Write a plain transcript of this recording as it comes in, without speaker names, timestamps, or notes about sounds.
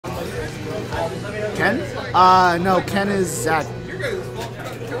Ken? No, Ken is Zach.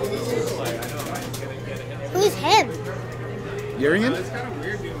 Who's him? Urian?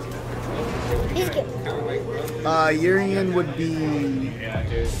 He's good. Urian would be...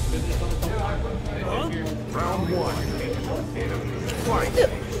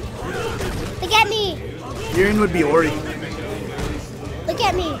 Look at me. Urian would be Ori. Look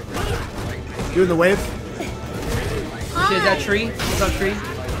at me. Doing the wave? Hi. Is that tree? What's up, tree?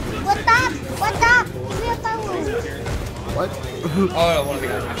 What's up? What's up? Give me a phone. What? Oh, no, one of the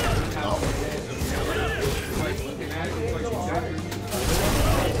guys.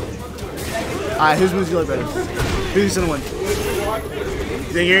 Alright, whose moves do you like better? Who's gonna win? You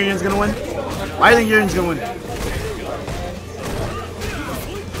think Urian's gonna win? Why do you think Urian's gonna win?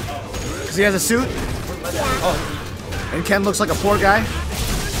 Because he has a suit? Oh. And Ken looks like a poor guy?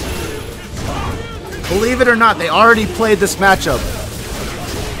 Believe it or not, they already played this matchup.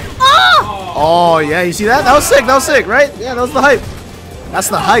 Oh! Oh, yeah, you see that? That was sick, right? Yeah, that was the hype. That's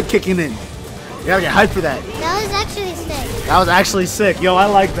the hype kicking in. You gotta get hyped for that. That was actually sick. That was actually sick. Yo, I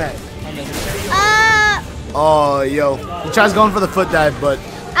like that. Oh, yo. He tries going for the foot dive, but...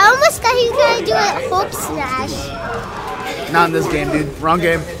 I almost thought he was gonna do a hope smash. Not in this game, dude. Wrong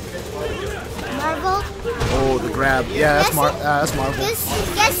game. Marvel? Oh, the grab. Yeah, that's Marvel.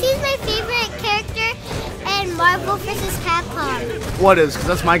 Yes, he's my favorite character in Marvel vs. Capcom. What is? Because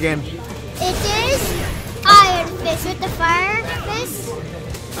that's my game. It is Iron Fist with the Fire Fist.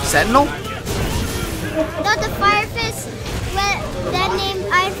 Sentinel? No, the Fire Fist. That named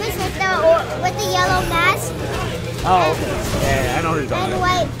Iron Fist with the yellow mask. Oh, okay. Yeah, I know who you're talking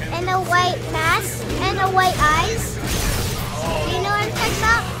about. And a white mask and the white eyes. Do you know what I'm talking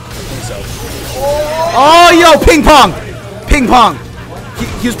about? Oh, yo, ping pong! Ping pong!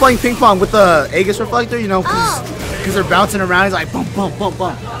 He was playing ping pong with the Aegis reflector, you know, because they're bouncing around. He's like, bump, bump, bump,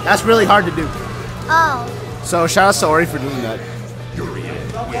 bump. That's really hard to do. Oh. So, shout out to Ori for doing that.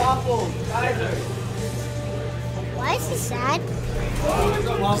 Why is he sad?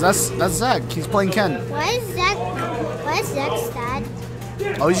 That's Zach. He's playing Ken. Why is Zach sad?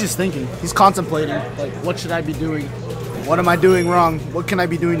 Oh, he's just thinking. He's contemplating. Like, what should I be doing? What am I doing wrong? What can I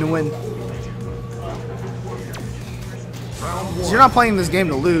be doing to win? So you're not playing this game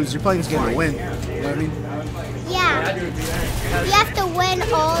to lose. You're playing this game to win. You know what I mean? Yeah. You have to win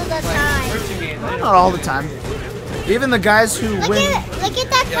all the time. Not all the time. Even the guys who win. Look at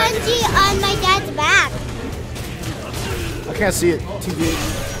that kanji on my dad's back. I can't see it. TV.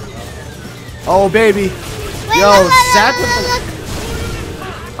 Oh, baby. Wait, Yo, look, Zach look, with look,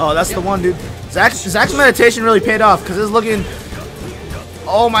 the... Oh, that's the one, dude. Zach's meditation really paid off because it's looking...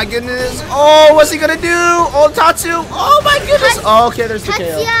 Oh, my goodness. Oh, what's he going to do? Oh, Tatsu. Oh, my goodness. Oh, okay, there's the KO.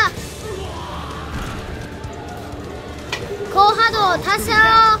 Tatsuya. Kohado,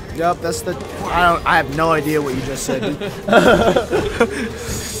 Tatsuro. Yep, that's the... I have no idea what you just said, dude.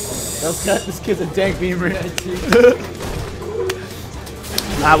 This kid's a dank beamer.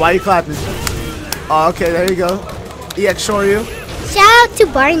 Why are you clapping? Oh, okay, there you go. EX Shoryu. Shout out to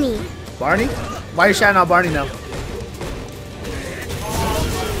Barney. Barney? Why are you shouting out Barney now?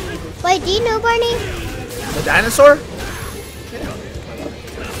 Wait, do you know Barney? The dinosaur?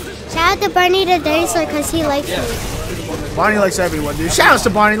 Shout out to Barney the dinosaur because he likes me. Barney likes everyone, dude. Shout outs to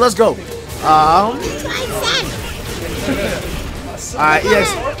Barney. Let's go. Alright,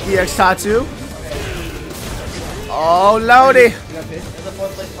 EX Tatsu. Oh, Lordy.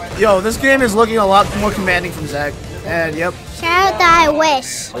 Yo, this game is looking a lot more commanding from Zach. And, yep. Shout out that I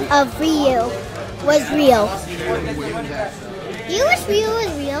wish of Ryu was real. You wish Ryu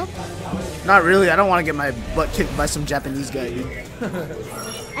was real? Not really. I don't want to get my butt kicked by some Japanese guy, dude.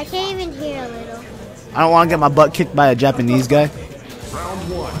 I can't even hear a little. I don't want to get my butt kicked by a Japanese guy.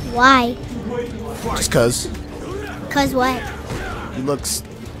 Why? Just cause. Cause what? He looks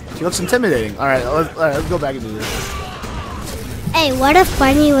intimidating. All right, let's go back into this. Hey, what if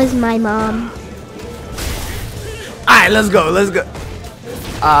Barney was my mom? All right, let's go.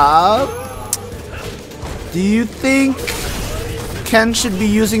 Do you think Ken should be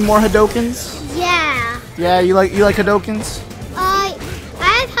using more Hadokens? Yeah. Yeah, you like Hadokens? I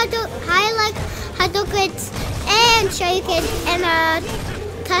like Hadokens and Shoryukens and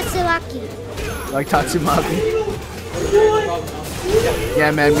Tatsumaki. Like Tatsumaki?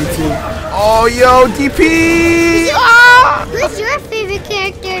 Yeah, man, me too. Oh, yo, DP! Who's your favorite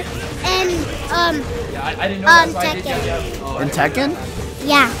character in Tekken? In Tekken?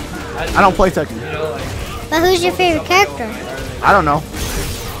 Yeah. I don't play Tekken. But who's your favorite character? I don't know.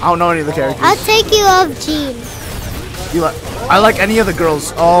 I don't know any of the characters. I'll take you off Jean. I like any of the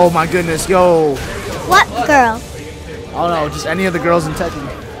girls. Oh my goodness, yo. What girl? I don't know, just any of the girls in Tekken.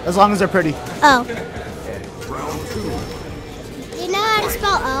 As long as they're pretty. Oh. Do you know how to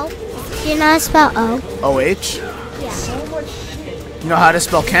spell O? Do you know how to spell O? O-H? Yeah. You know how to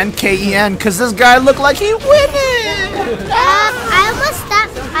spell Ken? K-E-N. Because this guy looked like he winning.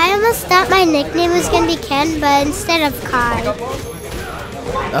 I almost thought my nickname was gonna be Ken, but instead of Kai.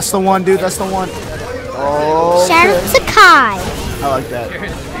 That's the one, dude. That's the one. Oh. Shout out to Kai. I like that. You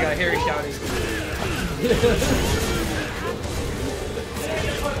got Harry shouting.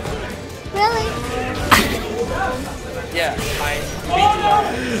 Really? Yeah,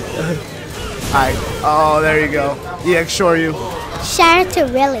 Alright. Oh, there you go. EX Shore you. Shout out to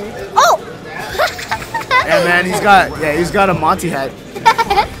Really. Oh! Yeah, man, he's got a Monty hat.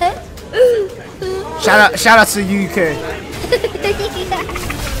 Shout out to UK.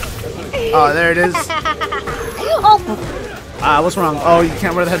 Oh, there it is. Oh! What's wrong? Oh, you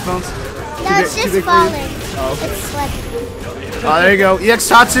can't wear the headphones? No, it's Too just big for you? falling. Oh, okay. It's slipping. Oh, there you go. EX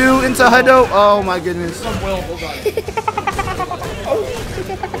Tatsu into Hedo. Oh my goodness. Will, hold on.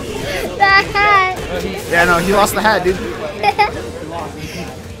 The hat. Yeah, no, he lost the hat, dude.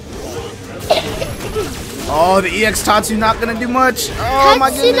 Oh, the EX Tatsu not gonna do much. Oh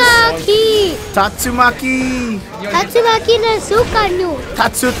my goodness. Tatsumaki. Tatsumaki. Tatsumaki na sukanu.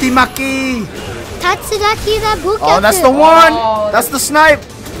 Tatsutimaki. Tatsumaki na bukyaku. Oh, that's the one. That's the snipe.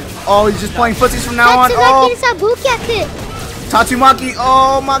 Oh, he's just playing footsies from now on. Tatsumaki Oh, sa bukyaku. Tatsumaki.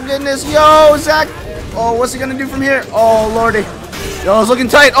 Oh my goodness. Yo, Zach. Oh, what's he gonna do from here? Oh, lordy. Yo, it's looking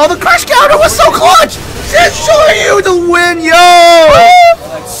tight. Oh, the crash counter was so clutch. Shinshoryu to win, yo.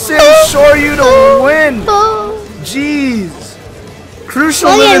 Shinshoryu to win. Oh. Jeez. Crucial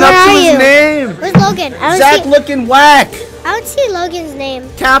Logan, living where up to are his you? name. Where's Logan? Zach looking whack. I don't see Logan's name,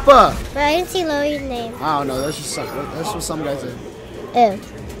 Kappa. but I didn't see Logan's name. I don't know. That's just that's what some guys say. Oh.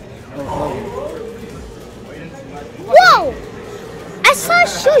 Whoa! I saw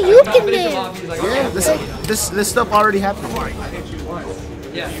Shoryuken there. Yeah, this stuff already happened.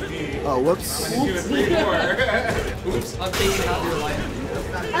 Yeah. Oh, whoops. Oops, I'm taking out your life.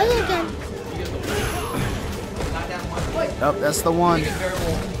 Oh, Logan. Yep, that's the one.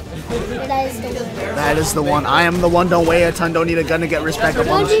 That is the one. That is the one. I am the one. Don't weigh a ton. Don't need a gun to get respect up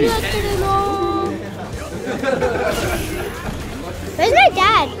on the street. Where's my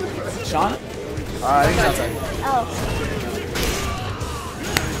dad? Sean? I think he's outside. Oh.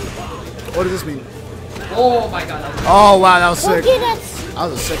 What does this mean? Oh my god. Oh, wow, that was sick. Logan, that's... That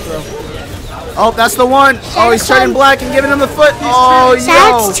was a sick throw. Oh, that's the one. Oh, he's turning black and giving him the foot. Oh,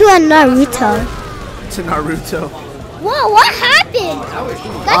 Shouts yo. to a Naruto. To Naruto. Whoa, what happened?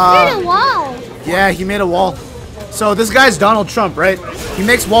 That's made a wall. Yeah, he made a wall. So this guy's Donald Trump, right? He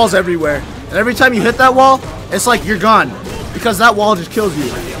makes walls everywhere. And every time you hit that wall, it's like you're gone. Because that wall just kills you.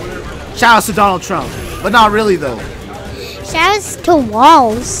 Shout outs to Donald Trump. But not really, though. Shouts to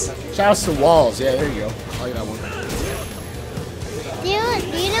walls. Shout outs to walls. Yeah, there you go. I like that one. Do you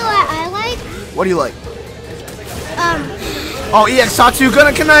know what I like? What do you like? Oh, EX Tatsu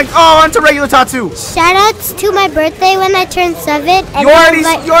gonna connect. Oh, onto regular Tatsu. Shout outs to my birthday when I turned 7. And You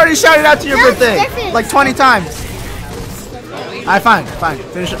already shouted out to your No, it's birthday. different. Like 20 times. Alright, fine.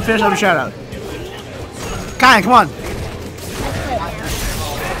 Finish up your shout out. Kyan, come on.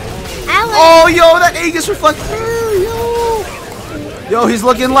 Oh, yo, that Aegis reflect. Yo, he's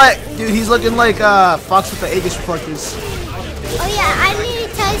looking like Fox with the Aegis reflectors. Oh yeah, I need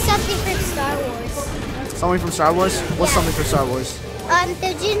to tell you something from Star Wars. Something from Star Wars? What's Yeah. something from Star Wars?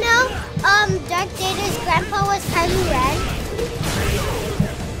 Did you know Darth Vader's grandpa was Kylo Ren?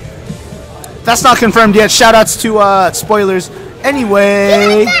 That's not confirmed yet. Shout outs to spoilers. He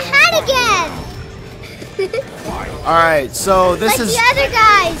Anyway. has that hat again. Alright, so this Like is the other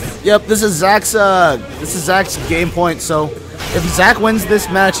guys. Yep, this is Zach's game point. So if Zach wins this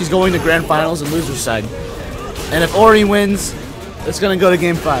match, he's going to grand finals and loser's side. And if Ori wins, it's gonna go to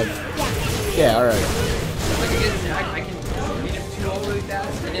game 5. Yeah, alright. Like against Zach, I can beat him 2-0 really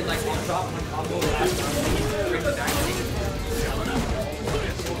fast, and then like I'll drop my combo last bring the Zach.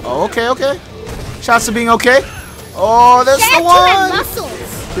 Oh, okay. Shouts to being okay. Oh, that's Shout the out to my one.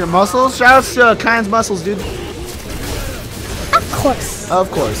 muscles. Your muscles? Shouts to Kyan's muscles, dude. Of course. Of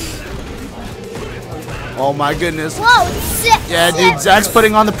course. Oh my goodness. Whoa, Yeah, dude, Zach's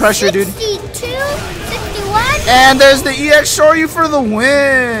putting on the pressure, dude. 62, 61. And there's the EX Shoryu for the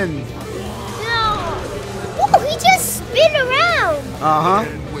win. No. Whoa, he just spin around.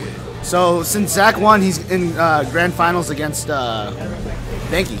 Uh-huh. So since Zach won, he's in grand finals against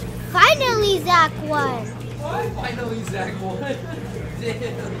Banky. Finally, Zach won. I know he's Zach won.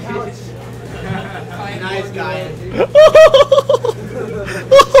 Nice guy.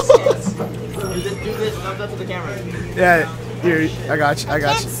 Do this, thumbs up to the camera. Yeah. Here, I got you. I I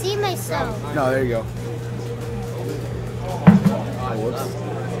got can't you. see myself. No, there you go. Oh, whoops.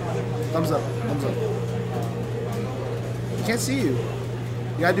 Thumbs up. Thumbs up. I can't see you.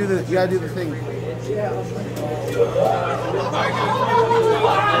 You gotta do the thing.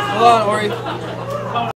 Hold on, Ori.